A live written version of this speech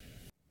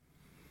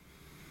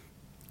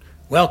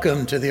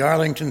Welcome to the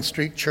Arlington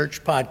Street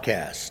Church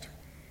Podcast.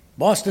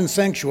 Boston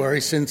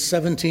Sanctuary since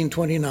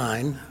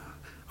 1729,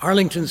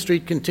 Arlington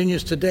Street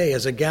continues today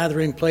as a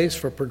gathering place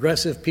for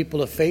progressive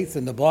people of faith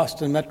in the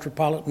Boston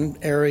metropolitan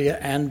area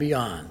and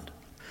beyond.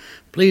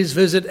 Please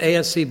visit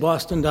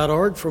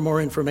ascboston.org for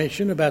more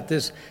information about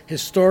this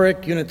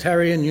historic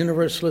Unitarian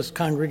Universalist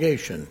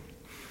congregation.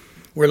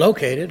 We're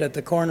located at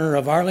the corner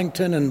of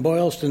Arlington and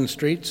Boylston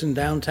Streets in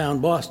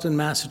downtown Boston,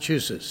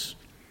 Massachusetts.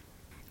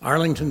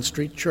 Arlington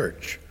Street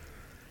Church,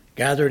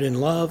 gathered in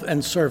love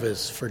and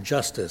service for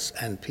justice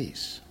and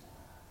peace.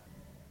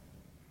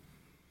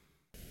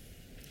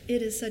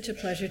 It is such a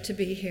pleasure to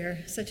be here,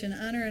 such an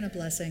honor and a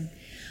blessing.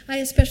 I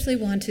especially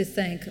want to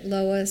thank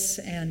Lois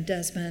and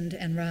Desmond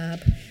and Rob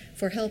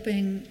for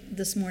helping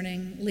this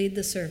morning lead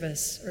the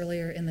service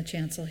earlier in the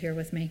chancel here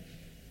with me.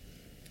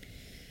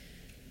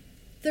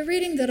 The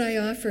reading that I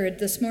offered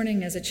this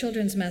morning as a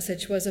children's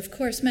message was, of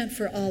course, meant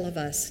for all of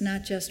us,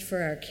 not just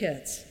for our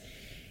kids.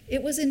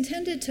 It was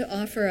intended to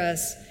offer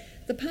us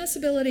the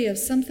possibility of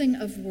something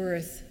of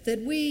worth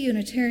that we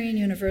Unitarian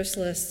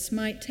Universalists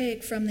might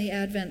take from the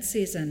Advent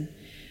season,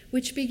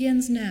 which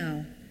begins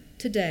now,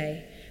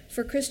 today,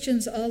 for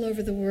Christians all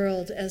over the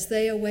world as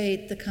they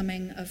await the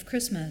coming of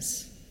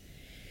Christmas.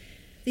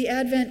 The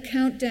Advent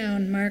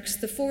countdown marks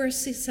the 4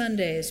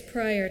 Sundays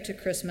prior to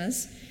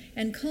Christmas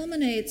and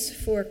culminates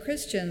for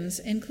Christians,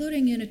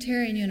 including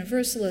Unitarian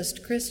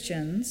Universalist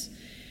Christians,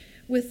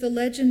 with the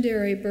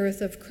legendary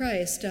birth of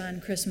Christ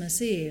on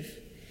Christmas Eve.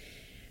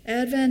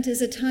 Advent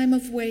is a time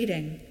of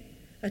waiting,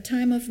 a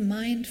time of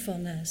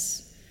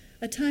mindfulness,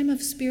 a time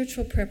of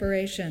spiritual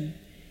preparation,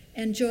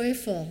 and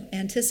joyful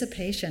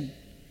anticipation.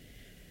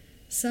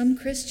 Some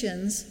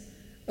Christians,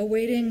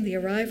 awaiting the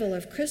arrival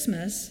of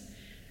Christmas,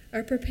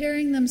 are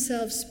preparing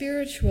themselves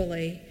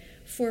spiritually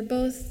for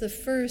both the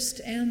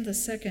first and the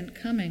second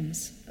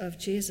comings of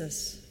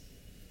Jesus.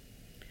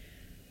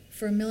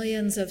 For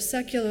millions of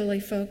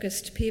secularly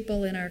focused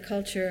people in our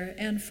culture,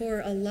 and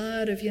for a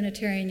lot of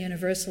Unitarian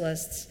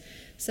Universalists,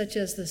 such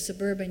as the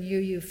suburban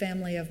UU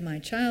family of my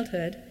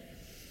childhood,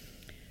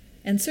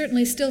 and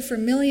certainly still for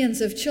millions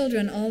of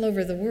children all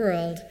over the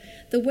world,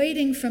 the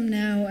waiting from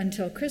now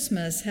until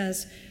Christmas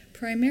has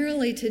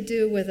primarily to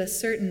do with a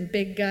certain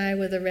big guy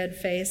with a red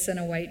face and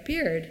a white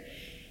beard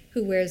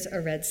who wears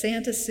a red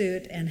Santa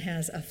suit and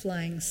has a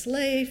flying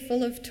sleigh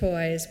full of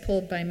toys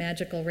pulled by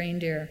magical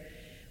reindeer,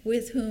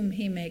 with whom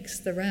he makes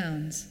the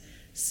rounds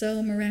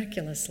so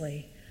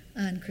miraculously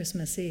on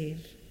Christmas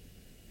Eve.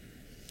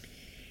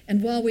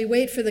 And while we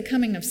wait for the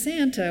coming of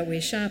Santa, we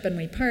shop and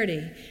we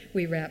party.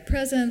 We wrap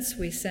presents,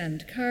 we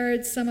send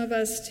cards, some of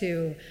us,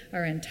 to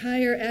our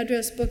entire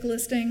address book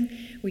listing.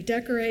 We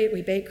decorate,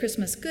 we bake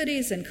Christmas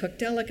goodies and cook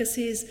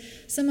delicacies.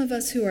 Some of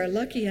us who are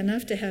lucky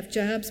enough to have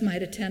jobs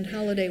might attend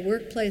holiday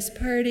workplace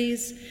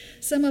parties.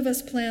 Some of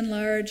us plan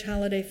large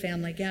holiday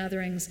family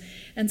gatherings.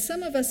 And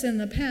some of us in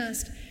the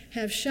past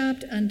have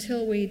shopped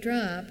until we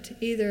dropped,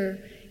 either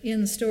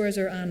in stores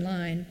or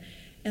online.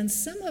 And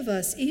some of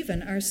us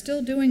even are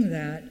still doing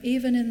that,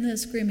 even in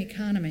this grim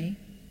economy,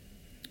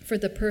 for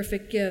the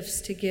perfect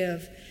gifts to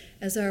give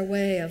as our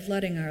way of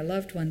letting our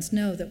loved ones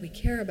know that we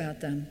care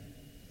about them.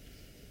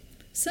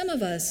 Some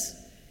of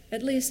us,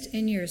 at least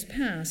in years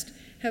past,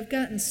 have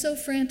gotten so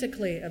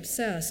frantically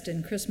obsessed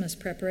in Christmas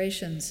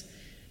preparations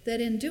that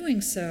in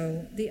doing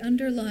so, the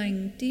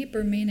underlying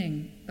deeper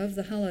meaning of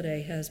the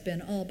holiday has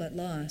been all but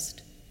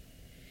lost.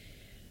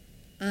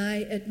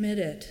 I admit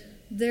it.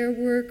 There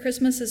were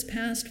Christmases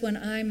past when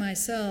I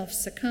myself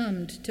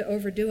succumbed to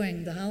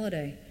overdoing the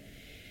holiday.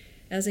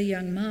 As a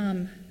young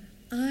mom,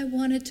 I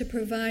wanted to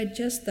provide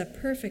just the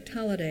perfect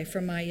holiday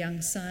for my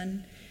young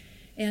son,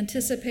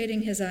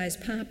 anticipating his eyes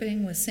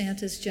popping with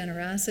Santa's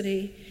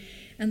generosity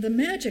and the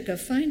magic of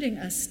finding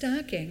a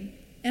stocking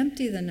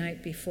empty the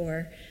night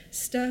before,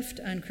 stuffed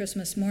on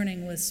Christmas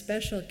morning with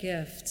special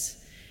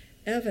gifts,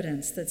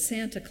 evidence that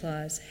Santa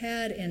Claus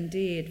had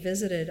indeed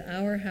visited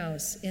our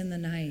house in the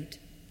night.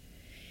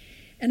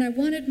 And I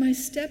wanted my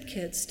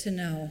stepkids to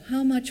know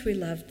how much we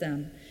loved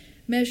them,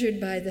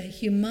 measured by the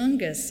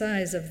humongous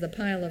size of the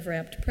pile of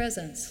wrapped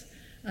presents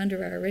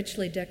under our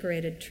richly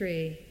decorated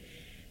tree,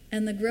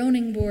 and the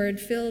groaning board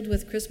filled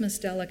with Christmas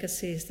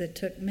delicacies that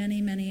took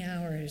many, many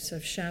hours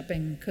of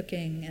shopping,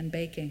 cooking, and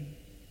baking.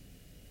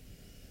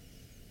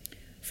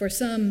 For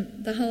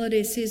some, the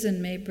holiday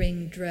season may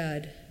bring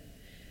dread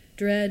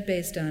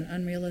based on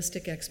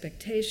unrealistic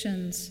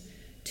expectations,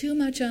 too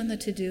much on the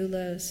to-do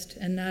list,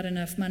 and not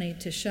enough money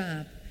to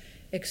shop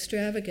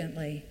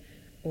extravagantly,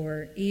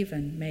 or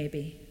even,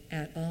 maybe,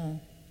 at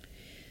all.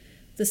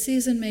 The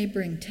season may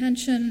bring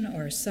tension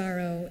or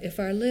sorrow if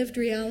our lived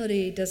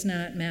reality does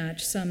not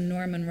match some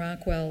Norman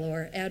Rockwell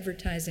or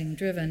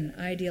advertising-driven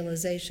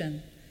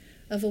idealization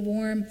of a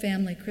warm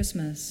family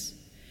Christmas.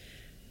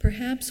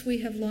 Perhaps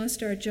we have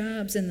lost our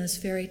jobs in this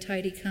very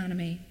tight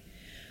economy,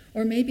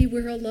 or maybe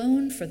we're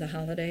alone for the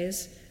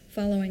holidays,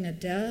 following a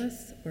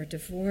death or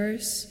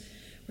divorce,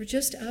 or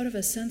just out of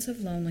a sense of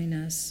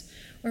loneliness,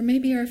 or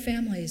maybe our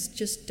families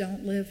just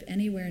don't live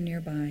anywhere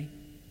nearby.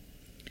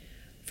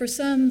 For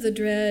some, the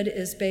dread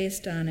is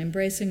based on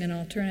embracing an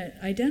alternate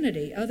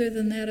identity other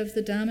than that of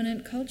the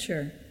dominant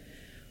culture.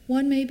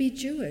 One may be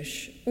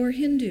Jewish or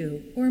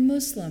Hindu or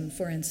Muslim,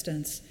 for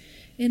instance,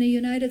 in a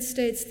United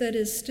States that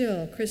is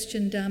still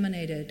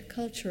Christian-dominated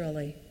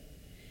culturally.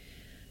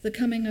 The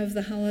coming of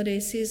the holiday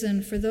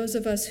season, for those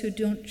of us who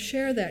don't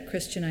share that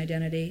Christian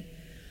identity,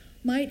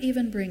 might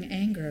even bring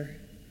anger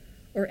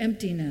or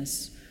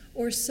emptiness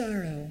or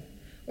sorrow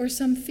or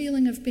some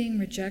feeling of being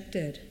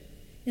rejected,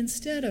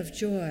 instead of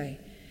joy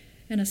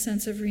and a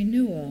sense of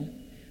renewal,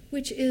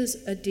 which is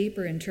a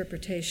deeper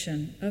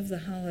interpretation of the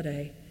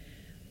holiday,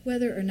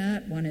 whether or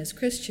not one is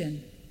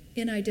Christian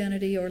in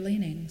identity or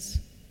leanings.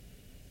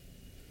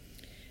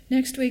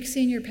 Next week,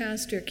 Senior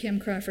Pastor Kim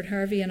Crawford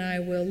Harvey and I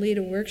will lead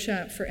a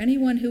workshop for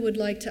anyone who would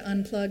like to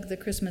unplug the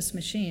Christmas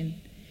machine.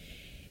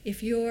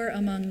 If you're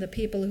among the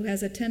people who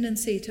has a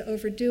tendency to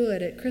overdo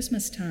it at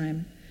Christmas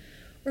time,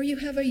 or you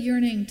have a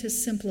yearning to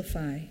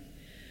simplify,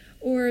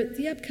 or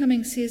the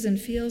upcoming season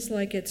feels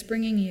like it's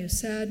bringing you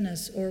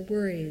sadness or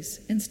worries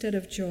instead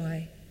of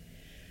joy,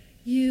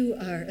 you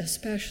are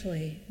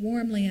especially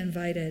warmly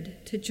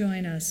invited to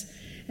join us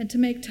and to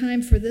make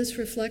time for this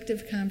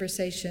reflective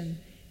conversation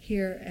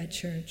here at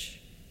church.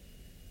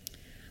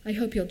 I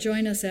hope you'll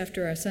join us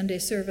after our Sunday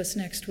service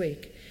next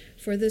week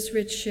for this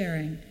rich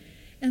sharing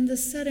and the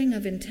setting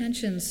of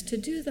intentions to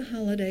do the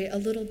holiday a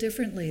little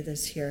differently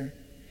this year,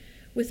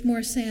 with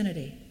more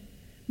sanity,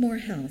 more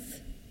health,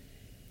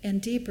 and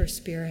deeper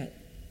spirit.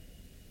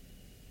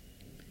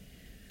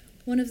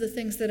 One of the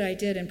things that I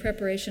did in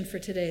preparation for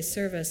today's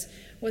service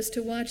was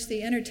to watch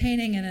the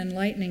entertaining and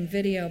enlightening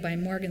video by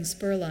Morgan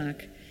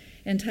Spurlock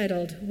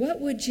entitled, "What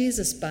Would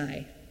Jesus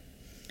Buy?"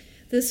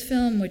 This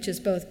film, which is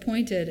both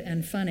pointed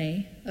and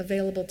funny,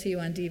 available to you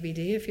on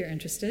DVD if you're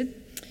interested,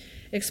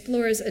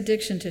 explores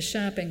addiction to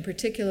shopping,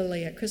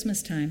 particularly at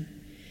Christmas time,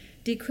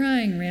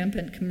 decrying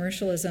rampant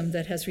commercialism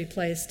that has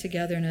replaced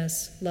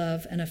togetherness,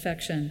 love, and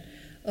affection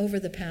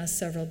over the past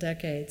several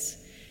decades.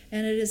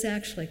 And it is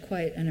actually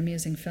quite an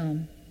amusing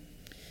film.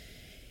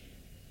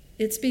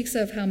 It speaks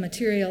of how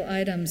material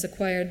items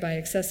acquired by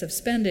excessive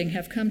spending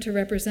have come to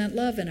represent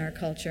love in our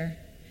culture.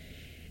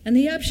 And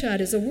the upshot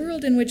is a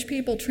world in which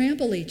people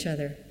trample each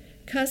other,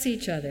 cuss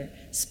each other,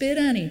 spit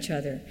on each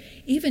other,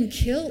 even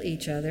kill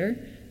each other,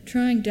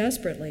 trying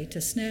desperately to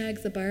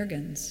snag the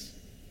bargains.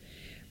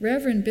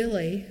 Reverend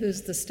Billy,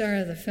 who's the star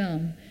of the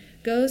film,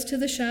 goes to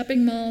the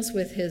shopping malls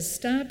with his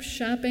Stop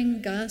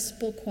Shopping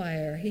Gospel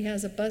Choir. He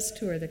has a bus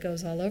tour that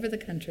goes all over the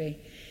country.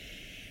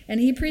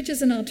 And he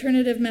preaches an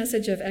alternative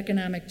message of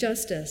economic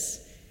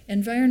justice,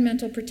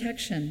 environmental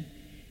protection,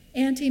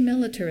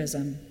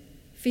 anti-militarism,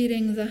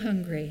 feeding the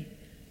hungry,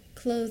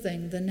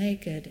 clothing the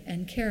naked,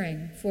 and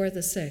caring for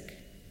the sick.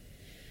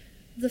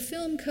 The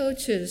film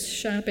coaches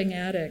shopping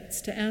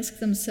addicts to ask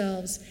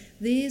themselves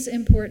these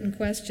important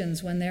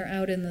questions when they're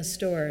out in the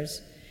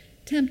stores,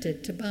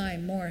 tempted to buy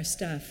more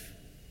stuff.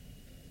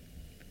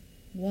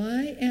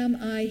 Why am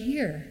I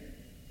here?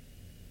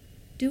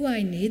 Do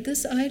I need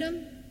this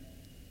item?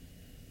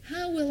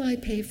 How will I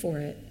pay for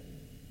it?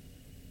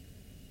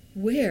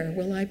 Where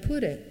will I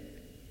put it?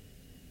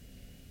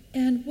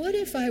 And what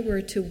if I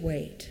were to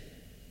wait?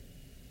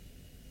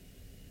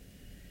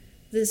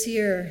 This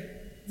year,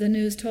 the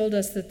news told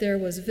us that there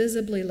was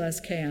visibly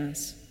less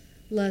chaos,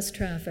 less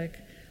traffic,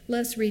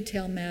 less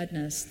retail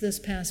madness this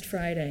past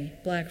Friday,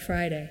 Black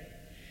Friday,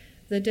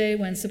 the day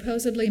when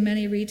supposedly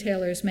many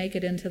retailers make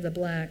it into the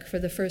black for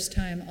the first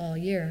time all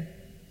year.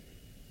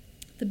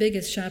 The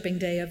biggest shopping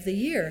day of the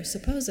year,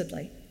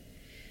 supposedly.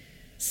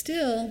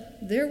 Still,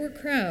 there were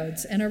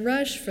crowds and a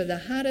rush for the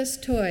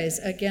hottest toys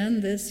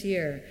again this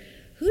year.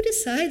 Who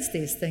decides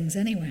these things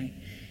anyway?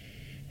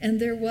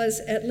 And there was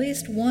at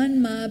least one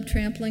mob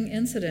trampling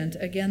incident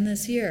again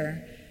this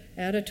year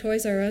at a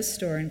Toys R Us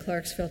store in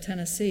Clarksville,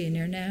 Tennessee,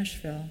 near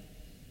Nashville.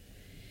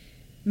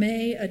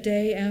 May a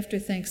day after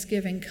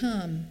Thanksgiving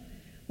come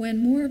when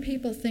more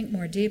people think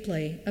more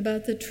deeply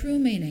about the true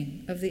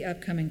meaning of the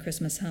upcoming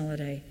Christmas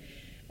holiday,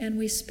 and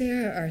we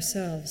spare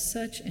ourselves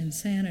such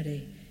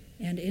insanity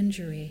and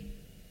injury.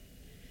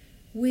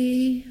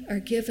 We are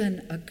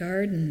given a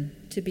garden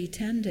to be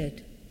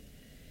tended.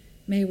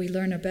 May we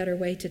learn a better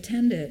way to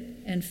tend it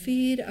and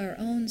feed our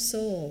own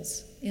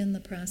souls in the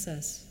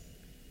process.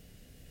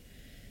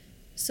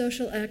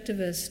 Social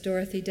activist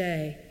Dorothy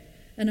Day,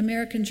 an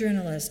American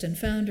journalist and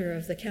founder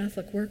of the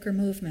Catholic Worker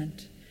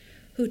Movement,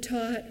 who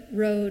taught,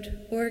 wrote,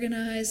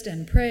 organized,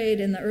 and prayed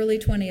in the early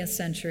 20th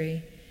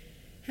century,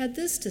 had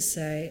this to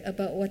say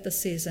about what the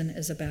season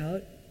is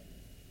about.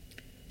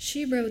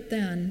 She wrote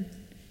then,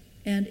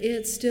 and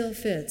it still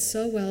fits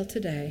so well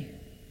today,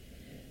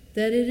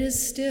 that it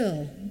is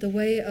still the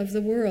way of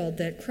the world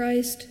that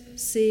Christ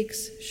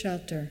seeks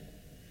shelter,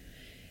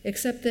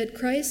 except that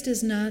Christ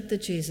is not the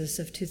Jesus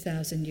of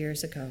 2,000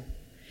 years ago,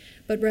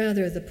 but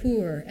rather the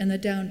poor and the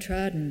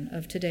downtrodden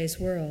of today's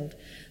world,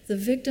 the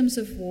victims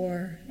of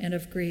war and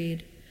of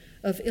greed,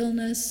 of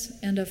illness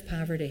and of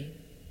poverty.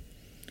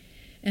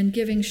 And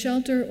giving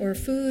shelter or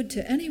food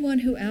to anyone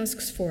who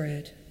asks for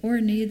it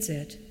or needs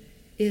it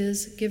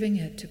is giving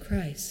it to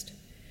Christ.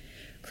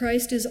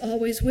 Christ is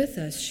always with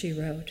us, she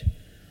wrote,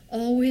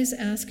 always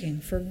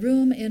asking for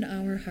room in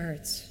our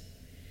hearts.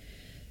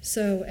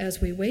 So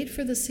as we wait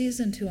for the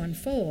season to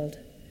unfold,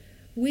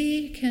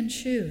 we can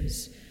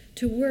choose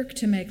to work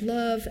to make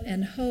love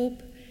and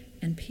hope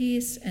and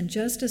peace and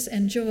justice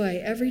and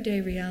joy everyday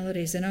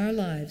realities in our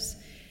lives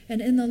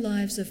and in the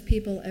lives of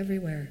people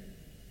everywhere.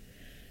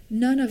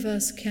 None of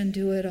us can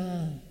do it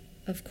all,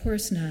 of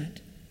course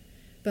not,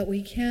 but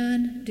we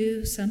can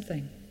do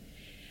something.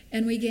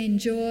 And we gain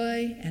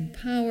joy and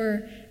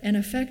power and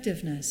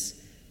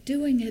effectiveness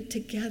doing it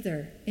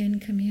together in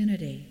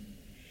community.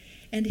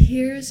 And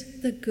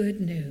here's the good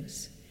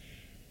news.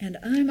 And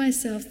I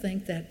myself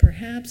think that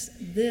perhaps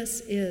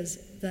this is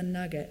the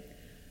nugget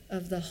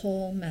of the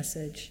whole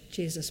message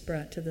Jesus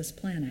brought to this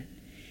planet.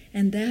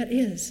 And that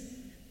is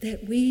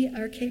that we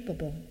are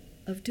capable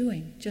of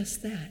doing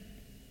just that.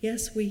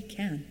 Yes, we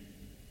can.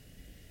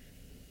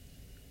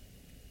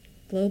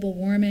 Global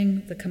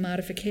warming, the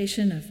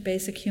commodification of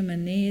basic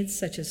human needs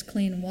such as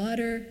clean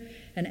water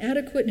and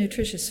adequate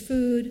nutritious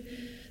food,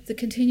 the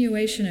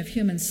continuation of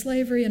human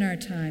slavery in our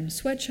time,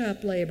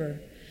 sweatshop labor,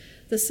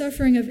 the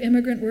suffering of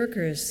immigrant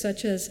workers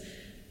such as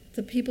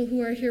the people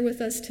who are here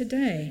with us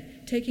today,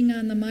 taking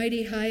on the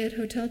mighty Hyatt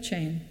hotel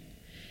chain,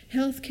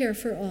 health care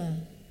for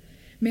all,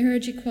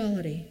 marriage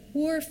equality,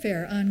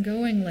 warfare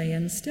ongoingly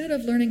instead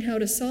of learning how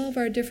to solve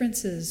our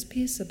differences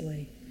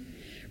peaceably,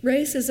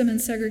 racism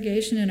and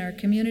segregation in our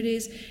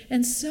communities,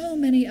 and so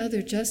many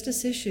other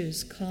justice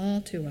issues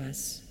call to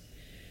us.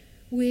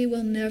 We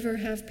will never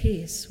have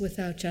peace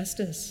without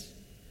justice.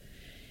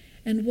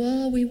 And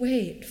while we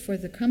wait for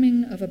the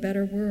coming of a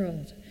better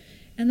world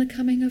and the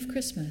coming of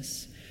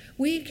Christmas,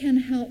 we can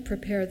help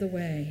prepare the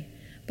way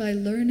by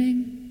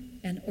learning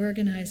and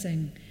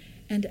organizing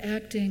and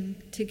acting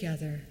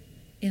together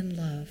in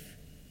love,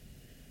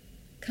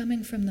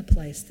 coming from the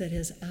place that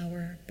is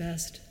our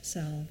best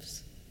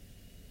selves.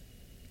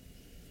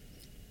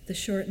 The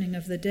shortening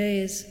of the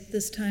days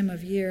this time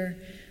of year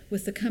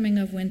with the coming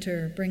of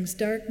winter brings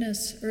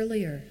darkness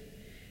earlier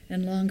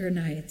and longer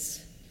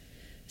nights.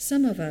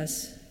 Some of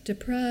us,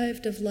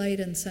 deprived of light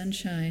and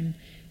sunshine,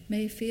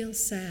 may feel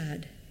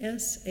sad,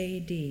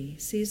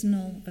 SAD,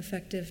 seasonal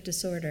affective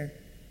disorder.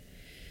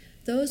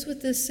 Those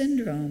with this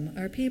syndrome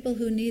are people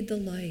who need the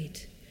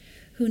light,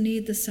 who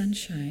need the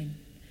sunshine,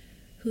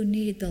 who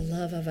need the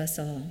love of us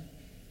all.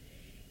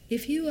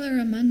 If you are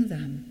among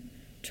them,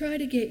 try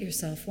to get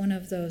yourself one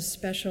of those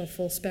special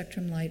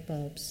full-spectrum light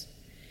bulbs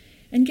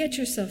and get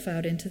yourself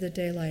out into the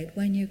daylight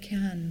when you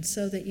can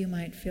so that you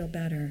might feel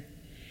better.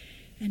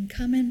 And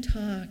come and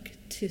talk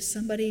to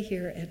somebody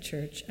here at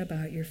church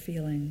about your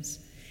feelings.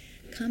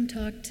 Come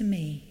talk to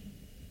me.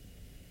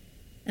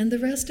 And the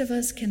rest of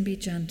us can be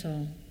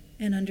gentle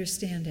and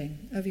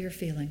understanding of your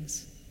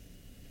feelings.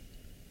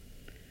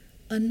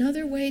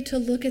 Another way to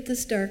look at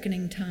this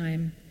darkening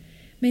time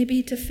may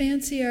be to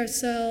fancy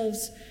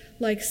ourselves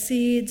like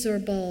seeds or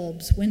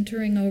bulbs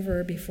wintering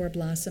over before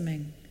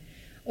blossoming,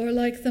 or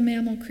like the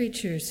mammal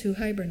creatures who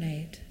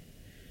hibernate.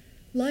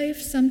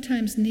 Life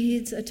sometimes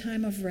needs a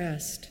time of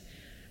rest,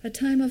 a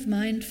time of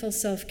mindful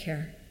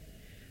self-care,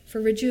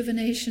 for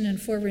rejuvenation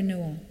and for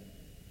renewal.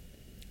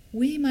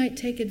 We might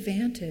take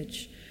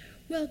advantage,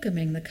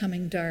 welcoming the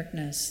coming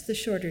darkness, the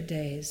shorter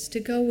days,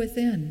 to go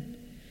within,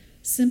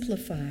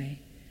 simplify,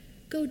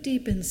 go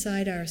deep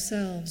inside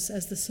ourselves,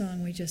 as the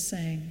song we just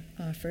sang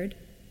offered.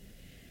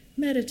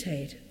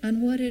 Meditate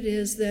on what it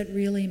is that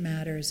really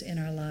matters in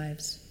our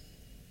lives.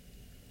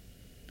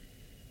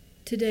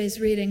 Today's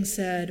reading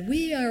said,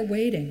 we are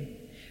waiting.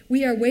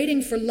 We are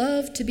waiting for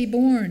love to be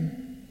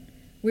born.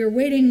 We're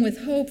waiting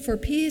with hope for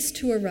peace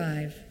to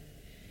arrive.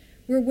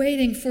 We're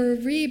waiting for a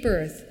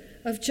rebirth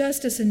of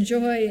justice and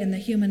joy in the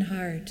human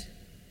heart.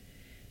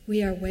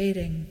 We are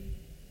waiting.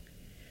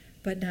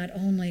 But not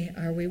only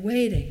are we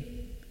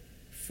waiting,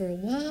 for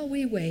while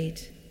we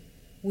wait,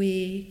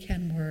 we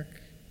can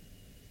work.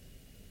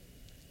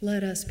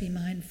 Let us be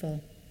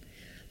mindful.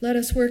 Let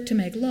us work to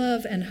make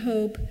love and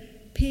hope,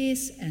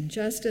 peace and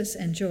justice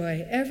and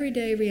joy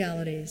everyday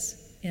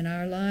realities in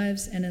our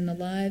lives and in the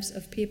lives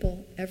of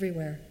people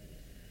everywhere.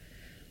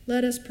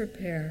 Let us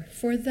prepare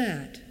for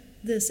that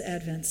this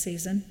Advent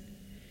season.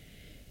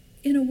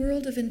 In a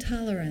world of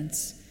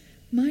intolerance,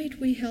 might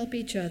we help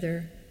each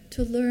other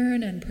to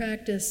learn and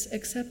practice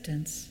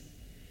acceptance?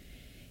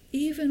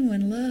 Even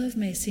when love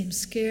may seem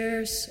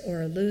scarce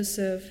or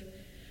elusive,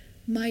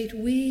 might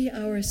we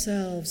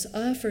ourselves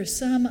offer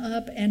some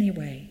up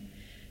anyway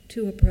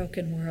to a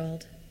broken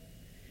world?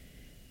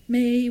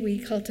 May we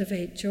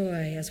cultivate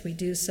joy as we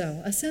do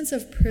so, a sense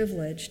of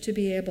privilege to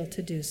be able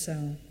to do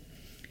so.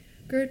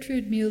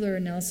 Gertrude Mueller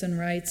Nelson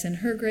writes in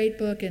her great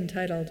book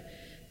entitled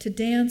To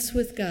Dance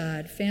with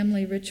God,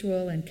 Family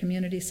Ritual and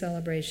Community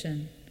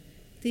Celebration,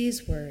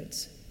 these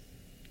words: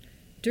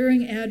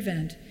 during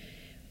Advent,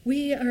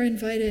 we are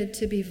invited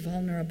to be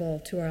vulnerable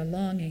to our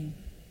longing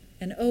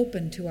and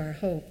open to our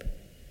hope.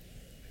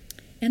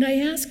 And I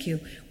ask you,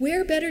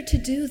 where better to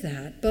do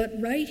that but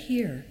right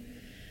here?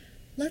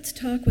 Let's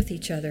talk with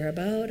each other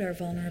about our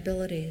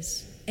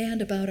vulnerabilities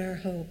and about our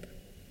hope.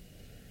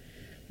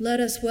 Let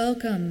us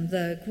welcome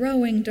the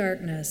growing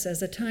darkness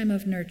as a time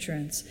of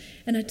nurturance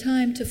and a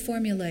time to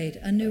formulate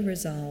a new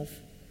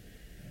resolve.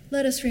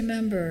 Let us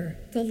remember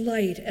the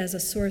light as a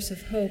source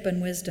of hope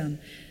and wisdom,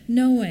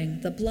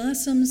 knowing the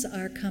blossoms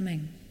are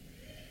coming.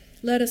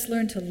 Let us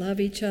learn to love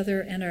each other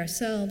and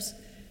ourselves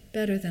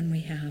better than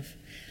we have.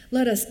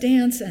 Let us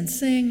dance and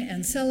sing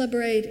and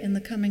celebrate in the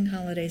coming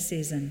holiday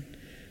season.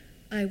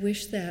 I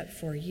wish that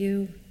for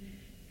you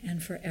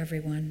and for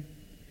everyone.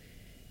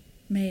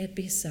 May it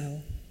be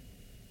so.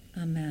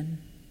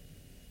 Amen.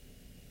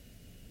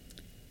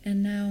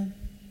 And now,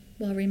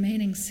 while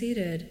remaining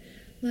seated,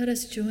 let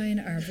us join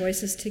our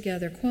voices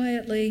together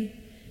quietly,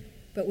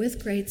 but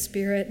with great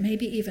spirit,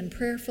 maybe even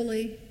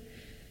prayerfully,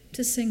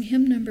 to sing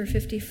hymn number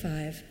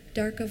 55,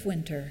 Dark of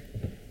Winter,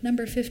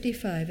 number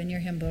 55 in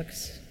your hymn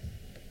books.